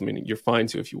himself. I mean, you're fine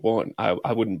to if you want.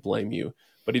 I wouldn't blame you.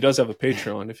 But he does have a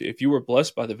Patreon. If you were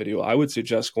blessed by the video, I would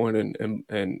suggest going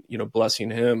and blessing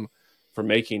him for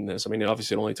making this. I mean,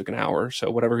 obviously it only took an hour, so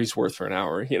whatever he's worth for an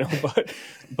hour, but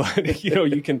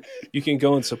you can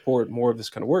go and support more of this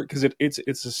kind of work, because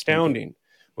it's astounding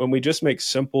when we just make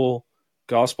simple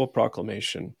gospel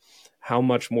proclamation, how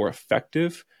much more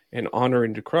effective and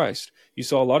honoring to Christ. You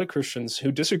saw a lot of Christians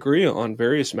who disagree on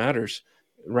various matters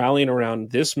rallying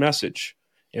around this message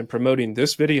and promoting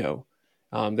this video.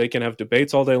 They can have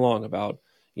debates all day long about,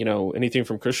 anything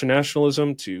from Christian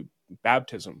nationalism to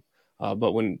baptism.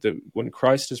 But when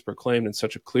Christ is proclaimed in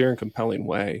such a clear and compelling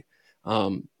way,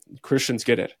 Christians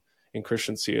get it and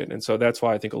Christians see it. And so that's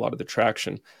why I think a lot of the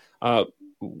traction.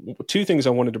 Two things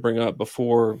I wanted to bring up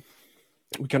before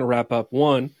we kind of wrap up.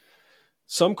 One,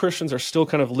 some Christians are still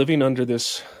kind of living under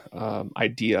this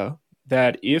idea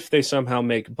that if they somehow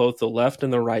make both the left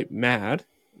and the right mad,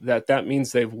 that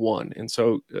means they've won. And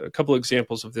so a couple of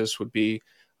examples of this would be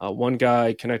one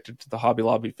guy connected to the Hobby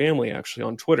Lobby family, actually,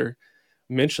 on Twitter,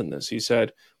 mentioned this. He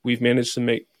said, we've managed to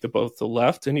make both the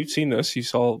left, and you've seen this, you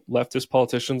saw leftist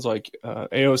politicians like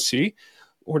AOC,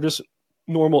 or just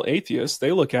normal atheists,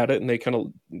 they look at it and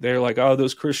they're like, oh,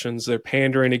 those Christians, they're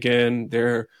pandering again,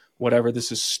 they're whatever,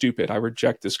 this is stupid, I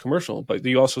reject this commercial. But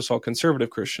you also saw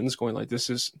conservative Christians going like, this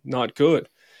is not good.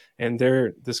 And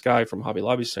this guy from Hobby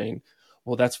Lobby saying,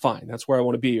 well, that's fine, that's where I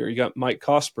want to be. Or you got Mike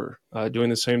Cosper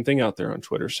doing the same thing out there on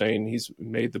Twitter, saying he's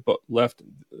made the left,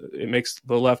 it makes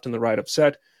the left and the right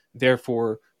upset,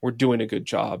 therefore we're doing a good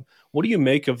job. What do you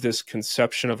make of this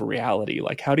conception of reality?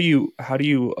 Like, how do you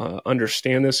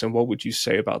understand this, and what would you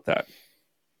say about that?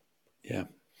 Yeah,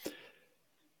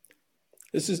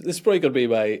 this is probably going to be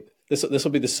my this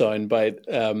will be the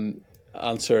soundbite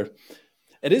answer.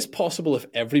 It is possible, if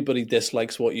everybody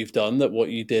dislikes what you've done, that what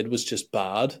you did was just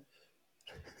bad.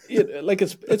 Like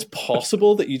it's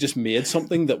possible that you just made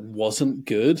something that wasn't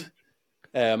good,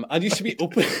 and you should be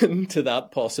open to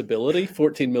that possibility,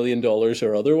 $14 million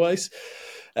or otherwise.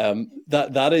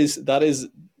 That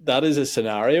is a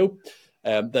scenario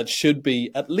that should be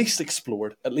at least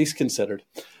explored, at least considered.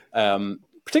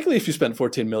 Particularly if you spent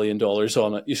 $14 million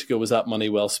on it, you should go, was that money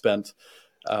well spent?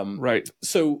 Right.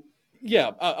 So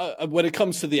yeah, when it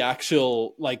comes to the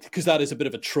actual, like, because that is a bit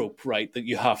of a trope, right? That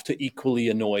you have to equally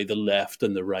annoy the left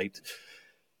and the right.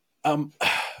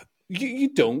 You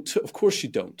don't, of course you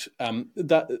don't.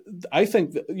 That I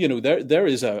think that, there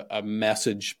is a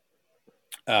message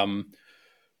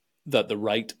that the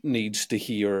right needs to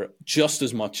hear just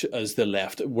as much as the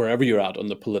left, wherever you're at on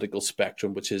the political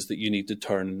spectrum, which is that you need to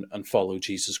turn and follow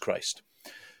Jesus Christ.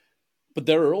 But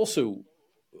there are also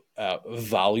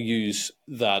values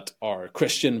that are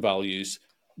Christian values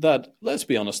that, let's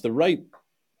be honest, the right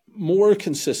more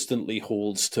consistently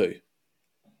holds to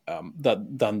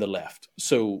than the left.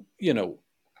 So,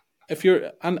 if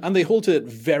you're, and they hold to it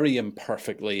very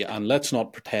imperfectly, and let's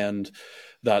not pretend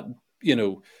that,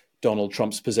 Donald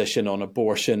Trump's position on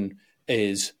abortion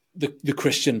is the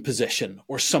Christian position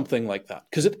or something like that,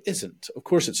 because it isn't. Of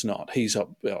course it's not. He's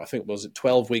up, I think, was it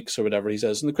 12 weeks or whatever he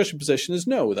says, and the Christian position is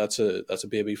no, that's a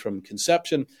baby from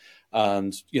conception,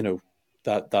 and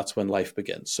that's when life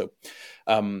begins. So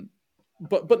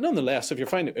but nonetheless, if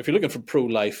you're looking for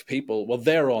pro-life people, well,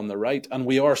 they're on the right, and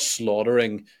we are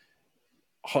slaughtering,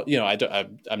 I'm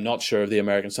not sure of the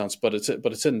American stance, but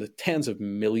it's in the tens of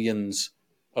millions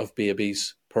of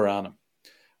babies per annum.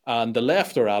 And the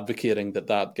left are advocating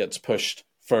that gets pushed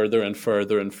further and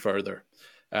further and further,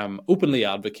 openly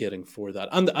advocating for that.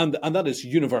 And that is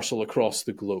universal across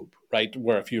the globe, right?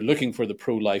 Where if you're looking for the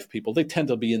pro-life people, they tend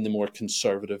to be in the more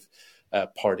conservative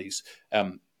parties.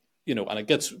 And it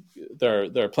gets, there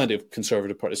are plenty of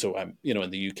conservative parties. So, in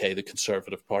the UK, the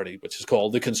Conservative Party, which is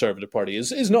called the Conservative Party,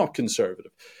 is not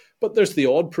conservative. But there's the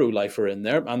odd pro-lifer in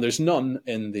there, and there's none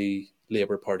in the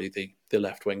Labour Party, the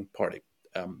left-wing party.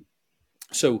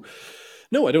 So,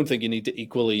 no, I don't think you need to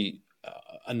equally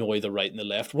annoy the right and the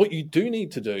left. What you do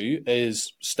need to do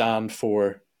is stand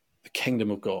for the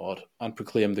kingdom of God and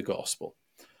proclaim the gospel,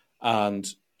 and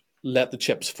let the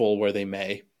chips fall where they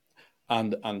may.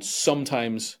 And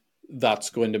sometimes that's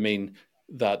going to mean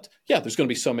that, there's going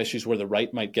to be some issues where the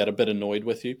right might get a bit annoyed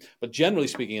with you. But generally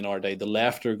speaking, in our day, the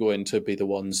left are going to be the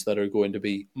ones that are going to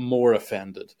be more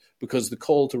offended, because the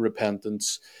call to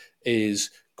repentance is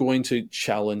going to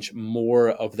challenge more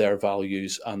of their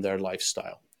values and their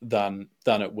lifestyle than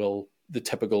it will the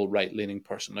typical right-leaning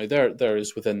person. Now, there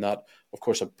is within that, of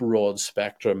course, a broad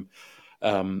spectrum.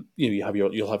 You'll have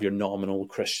your nominal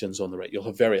Christians on the right. You'll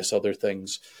have various other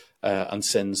things and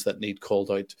sins that need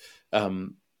called out.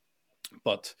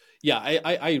 But yeah,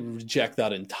 I reject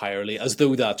that entirely, as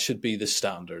though that should be the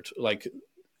standard. Like,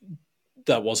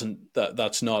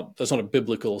 that's not a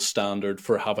biblical standard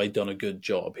for, have I done a good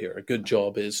job here? A good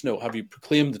job is, no, have you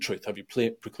proclaimed the truth? Have you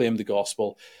proclaimed the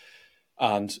gospel?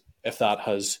 And if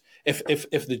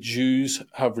the Jews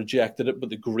have rejected it, but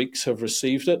the Greeks have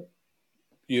received it,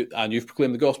 you've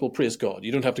proclaimed the gospel, praise God.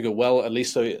 You don't have to go, well, at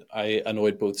least I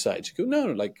annoyed both sides. You go,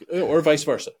 no, or vice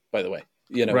versa, by the way.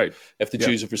 Right. If the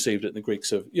Jews have received it and the Greeks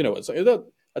have, it's like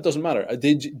that doesn't matter.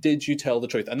 Did you tell the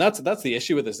truth? And that's the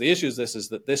issue with this. The issue is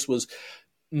that this was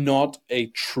not a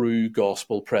true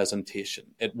gospel presentation.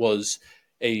 It was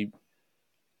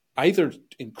either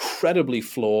incredibly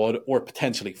flawed or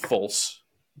potentially false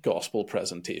gospel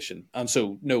presentation. And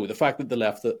so, no, the fact that the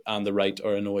left and the right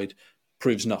are annoyed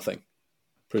proves nothing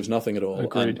at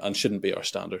all. And shouldn't be our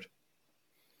standard.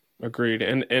 Agreed.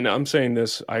 And I'm saying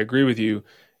this, I agree with you.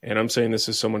 And I'm saying this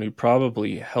as someone who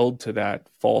probably held to that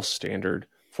false standard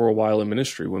for a while in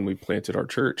ministry when we planted our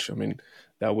church. I mean,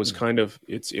 that was kind of,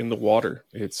 it's in the water.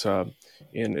 It's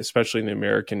especially in the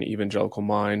American evangelical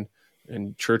mind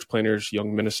and church planters,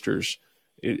 young ministers,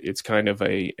 it's kind of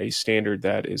a standard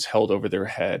that is held over their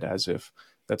head as if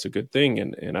that's a good thing.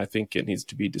 And I think it needs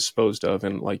to be disposed of.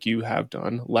 And like you have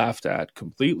done, laughed at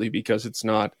completely, because it's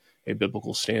not a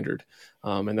biblical standard.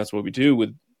 And that's what we do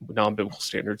with non-biblical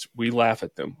standards. We laugh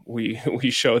at them.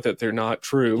 We show that they're not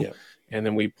true. Yeah. And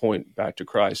then we point back to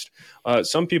Christ.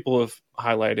 Some people have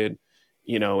highlighted,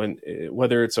 and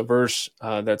whether it's a verse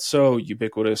that's so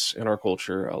ubiquitous in our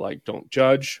culture, like don't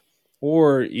judge,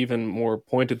 or even more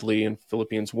pointedly in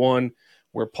Philippians 1,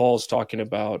 where Paul's talking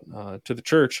about to the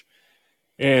church.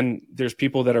 And there's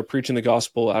people that are preaching the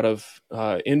gospel out of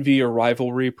envy or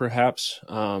rivalry, perhaps,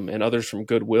 and others from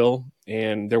goodwill.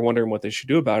 And they're wondering what they should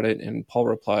do about it. And Paul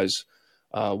replies,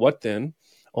 what then?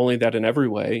 Only that in every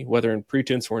way, whether in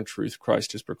pretense or in truth,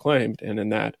 Christ is proclaimed. And in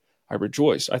that I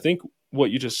rejoice. I think what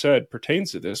you just said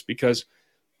pertains to this, because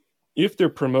if they're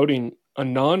promoting a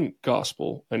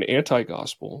non-gospel, an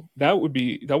anti-gospel, that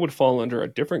would fall under a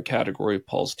different category of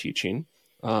Paul's teaching,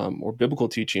 or biblical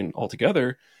teaching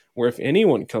altogether, where if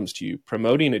anyone comes to you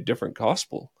promoting a different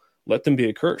gospel, let them be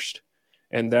accursed.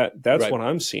 And that's Right. what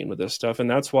I'm seeing with this stuff. And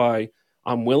that's why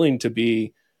I'm willing to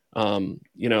be,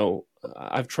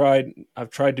 I've tried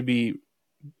to be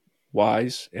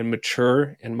wise and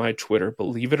mature in my Twitter,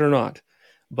 believe it or not.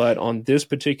 But on this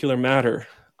particular matter,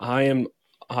 I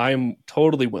am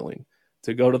totally willing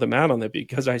to go to the mat on that,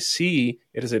 because I see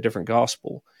it as a different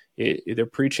gospel. They're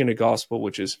preaching a gospel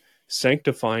which is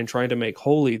sanctifying, trying to make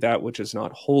holy that which is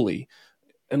not holy.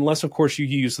 Unless, of course, you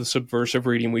use the subversive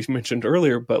reading we mentioned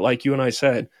earlier. But like you and I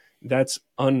said, that's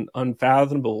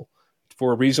unfathomable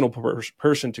for a reasonable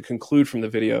person to conclude from the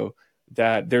video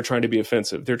that they're trying to be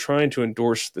offensive. They're trying to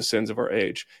endorse the sins of our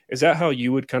age. Is that how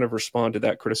you would kind of respond to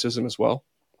that criticism as well?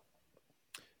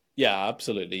 Yeah,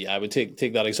 absolutely. I would take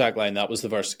that exact line. That was the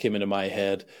verse that came into my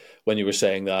head when you were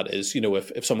saying that, is,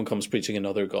 if someone comes preaching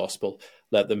another gospel,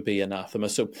 let them be anathema.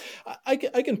 So I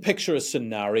can picture a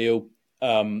scenario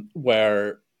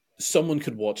where someone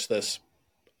could watch this,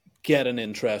 get an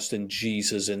interest in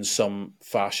Jesus in some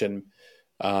fashion,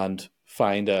 and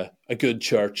find a good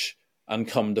church and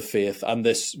come to faith. And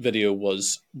this video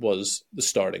was the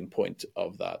starting point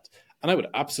of that. And I would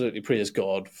absolutely praise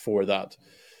God for that.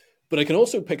 But I can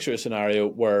also picture a scenario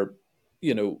where,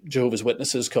 Jehovah's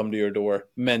Witnesses come to your door,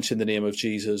 mention the name of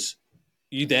Jesus.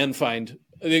 You then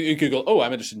you Google, oh,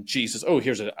 I'm interested in Jesus. Oh,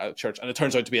 here's a church. And it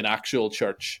turns out to be an actual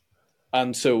church.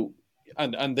 And so,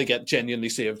 and they get genuinely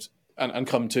saved and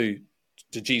come to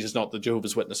Jesus, not the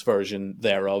Jehovah's Witness version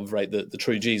thereof, right? The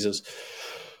true Jesus.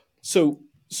 So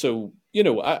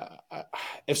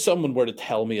if someone were to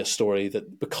tell me a story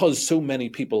that, because so many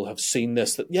people have seen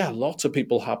this, that, yeah, lots of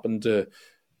people happen to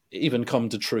even come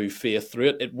to true faith through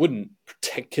it, it wouldn't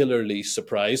particularly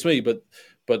surprise me. But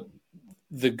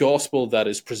the gospel that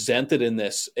is presented in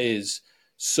this is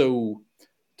so,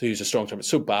 to use a strong term, it's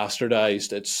so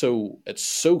bastardized, it's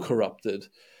so corrupted,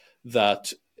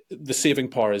 that the saving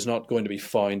power is not going to be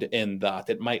found in that.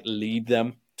 It might lead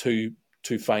them to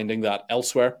finding that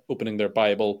elsewhere, opening their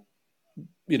Bible,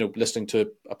 listening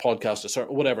to a podcast, or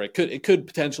whatever. It could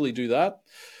potentially do that,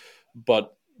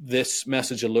 but this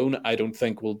message alone, I don't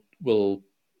think will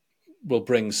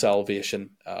bring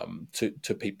salvation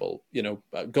to people.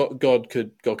 God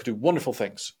could do wonderful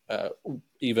things,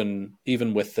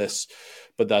 even with this,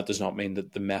 but that does not mean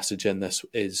that the message in this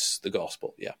is the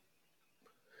gospel. Yeah.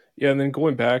 Yeah, and then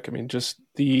going back, I mean, just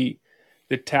the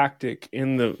tactic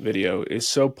in the video is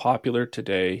so popular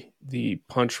today. The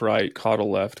punch right, coddle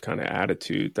left kind of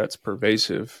attitude that's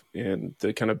pervasive in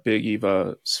the kind of big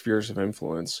Eva spheres of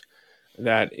influence,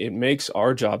 that it makes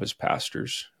our job as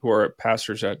pastors, who are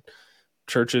pastors at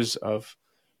churches of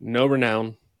no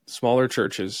renown, smaller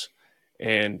churches,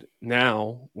 and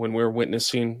now when we're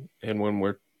witnessing and when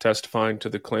we're testifying to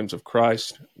the claims of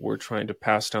Christ, we're trying to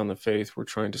pass down the faith, we're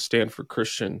trying to stand for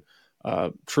Christian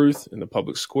truth in the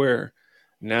public square.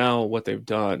 Now what they've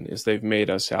done is they've made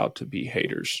us out to be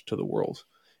haters to the world.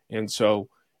 And so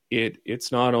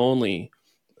it's not only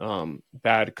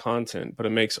bad content, but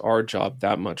it makes our job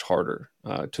that much harder,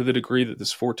 to the degree that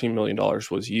this $14 million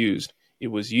was used. It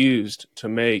was used to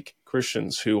make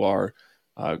Christians who are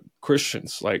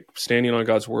Christians, like standing on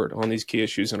God's word on these key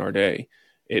issues in our day,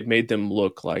 it made them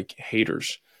look like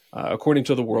haters, according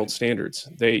to the world standards.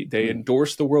 They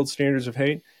endorsed the world standards of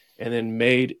hate and then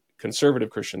made conservative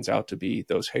Christians out to be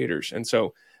those haters. And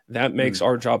so that makes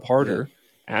our job harder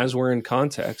as we're in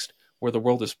context where the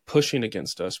world is pushing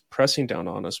against us, pressing down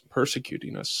on us,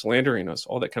 persecuting us, slandering us,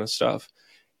 all that kind of stuff.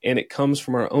 And it comes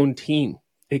from our own team.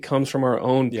 It comes from our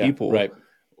own people, right,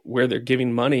 where they're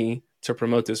giving money to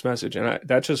promote this message. And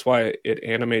that's just why it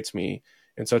animates me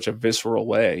in such a visceral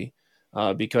way,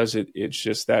 because it's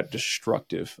just that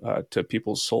destructive to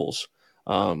people's souls.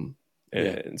 And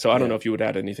so I don't know if you would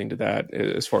add anything to that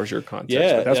as far as your context,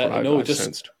 but that's what I've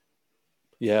sensed.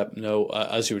 Yeah, no,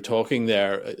 as you were talking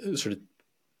there, it sort of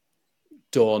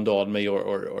dawned on me,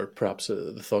 or perhaps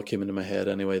the thought came into my head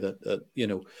anyway, that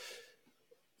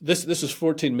this is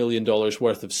 $14 million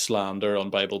worth of slander on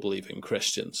Bible-believing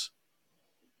Christians.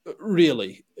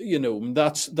 Really,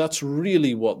 that's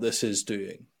really what this is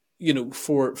doing.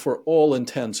 for all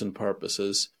intents and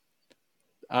purposes,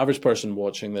 average person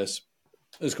watching this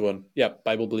is going, yeah,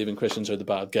 Bible believing Christians are the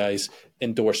bad guys,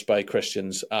 endorsed by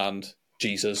Christians and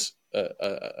Jesus,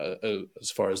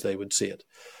 as far as they would see it.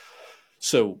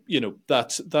 So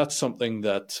that's something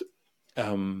that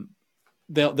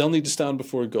they'll need to stand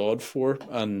before God for,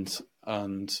 and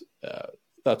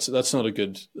that's not a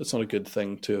good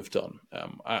thing to have done.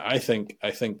 I think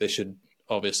they should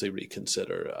obviously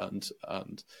reconsider,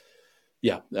 and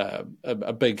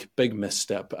a big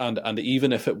misstep. And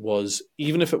even if it was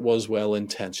well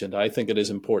intentioned, I think it is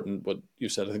important what you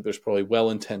said. I think there's probably well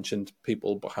intentioned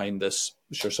people behind this.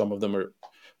 I'm sure some of them are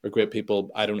great people.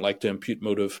 I don't like to impute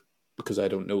motive because I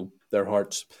don't know their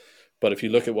hearts. But if you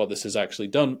look at what this has actually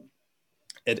done,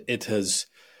 it has.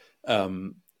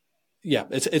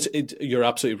 You're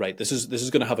absolutely right. This is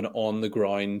going to have an on the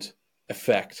ground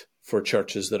effect for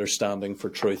churches that are standing for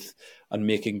truth and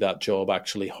making that job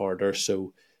actually harder.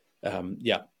 So,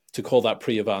 to call that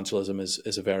pre-evangelism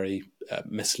is a very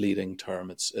misleading term.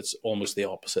 It's almost the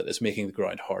opposite. It's making the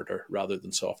ground harder rather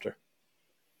than softer.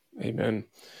 Amen.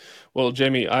 Well,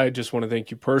 Jamie, I just want to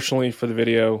thank you personally for the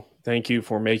video. Thank you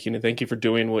for making it. Thank you for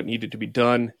doing what needed to be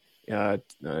done,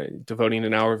 devoting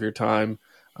an hour of your time.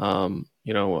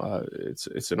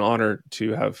 It's an honor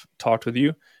to have talked with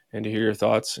you and to hear your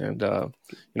thoughts. And, I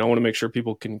want to make sure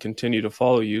people can continue to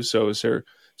follow you. So is there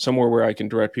somewhere where I can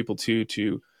direct people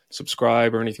to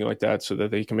subscribe or anything like that so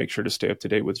that they can make sure to stay up to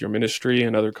date with your ministry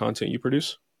and other content you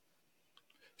produce?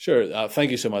 Sure.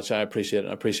 Thank you so much. I appreciate it.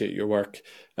 I appreciate your work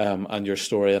and your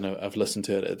story, and I've listened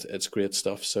to it. It's great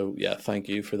stuff. So, yeah, thank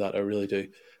you for that. I really do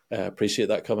appreciate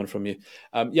that coming from you.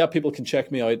 People can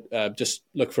check me out. Just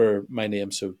look for my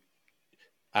name. So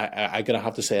I'm going to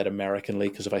have to say it Americanly,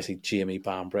 because if I say Jamie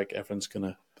Bambrick, everyone's going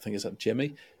to think, is that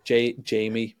Jimmy?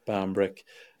 Jamie Bambrick.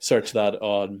 Search that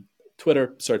on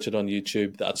Twitter, search it on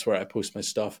YouTube. That's where I post my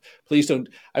stuff. Please don't.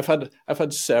 I've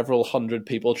had several hundred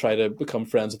people try to become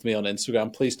friends with me on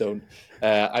Instagram. Please don't.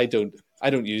 I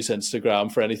don't use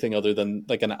Instagram for anything other than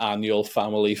like an annual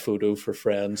family photo for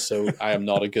friends. So I am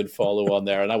not a good follow on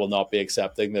there, and I will not be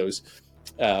accepting those.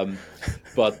 YouTube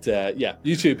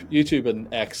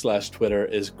and X/Twitter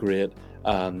is great,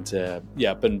 and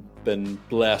been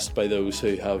blessed by those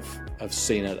who have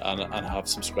seen it and have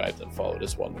subscribed and followed.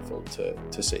 It's wonderful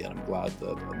to see, and I'm glad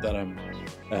that I'm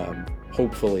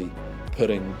hopefully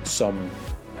putting some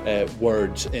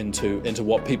words into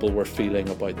what people were feeling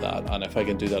about that. And if I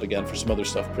can do that again for some other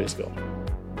stuff, praise God.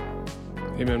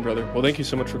 Amen, brother. Well, thank you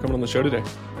so much for coming on the show today.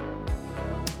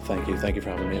 Thank you for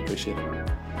having me. I appreciate it.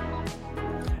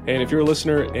 And if you're a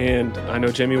listener, and I know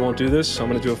Jamie won't do this, so I'm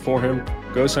going to do it for him,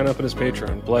 go sign up on his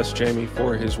Patreon. Bless Jamie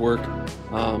for his work.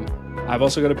 I've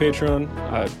also got a Patreon.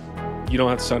 You don't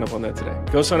have to sign up on that today.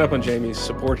 Go sign up on Jamie's,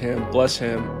 support him, bless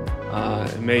him.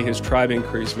 And may his tribe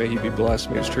increase. May he be blessed.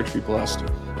 May his church be blessed.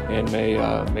 And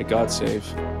may God save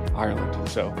Ireland.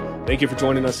 So thank you for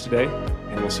joining us today,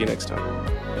 and we'll see you next time.